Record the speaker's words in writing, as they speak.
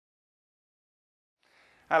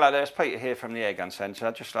Hello there, it's Peter here from the Airgun Centre.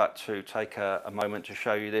 I'd just like to take a moment to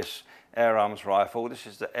show you this AirArms rifle. This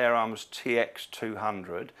is the AirArms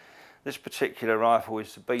TX200. This particular rifle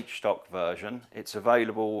is the beach stock version. It's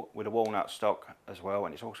available with a walnut stock as well,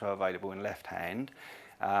 and it's also available in left hand.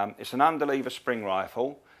 It's an underlever spring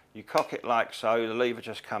rifle. You cock it like so, the lever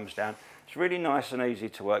just comes down. It's really nice and easy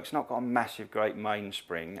to work. It's not got a massive great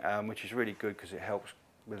mainspring, which is really good because it helps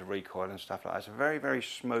with the recoil and stuff like that. It's a very, very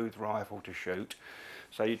smooth rifle to shoot.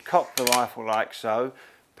 So you'd cock the rifle like so,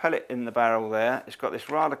 pellet in the barrel there. It's got this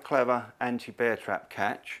rather clever anti-bear trap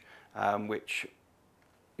catch, which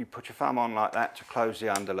you put your thumb on like that to close the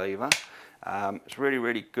underlever. It's really,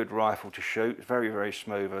 really good rifle to shoot. It's very, very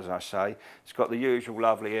smooth, as I say. It's got the usual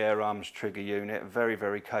lovely AirArms trigger unit, a very,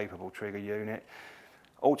 very capable trigger unit.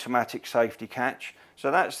 Automatic safety catch.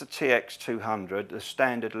 So that's the TX200, the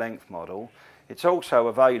standard length model. It's also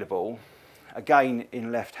available again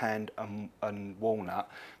in left hand and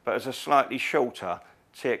walnut, but as a slightly shorter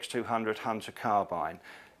TX200 Hunter carbine.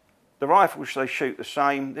 The rifles, they shoot the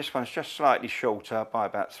same. This one's just slightly shorter by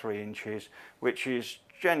about 3 inches, which is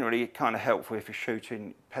generally kind of helpful if you're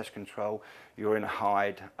shooting pest control, you're in a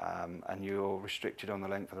hide and you're restricted on the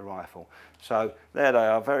length of the rifle. So there they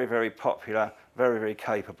are, very, very popular, very, very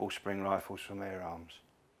capable spring rifles from AirArms.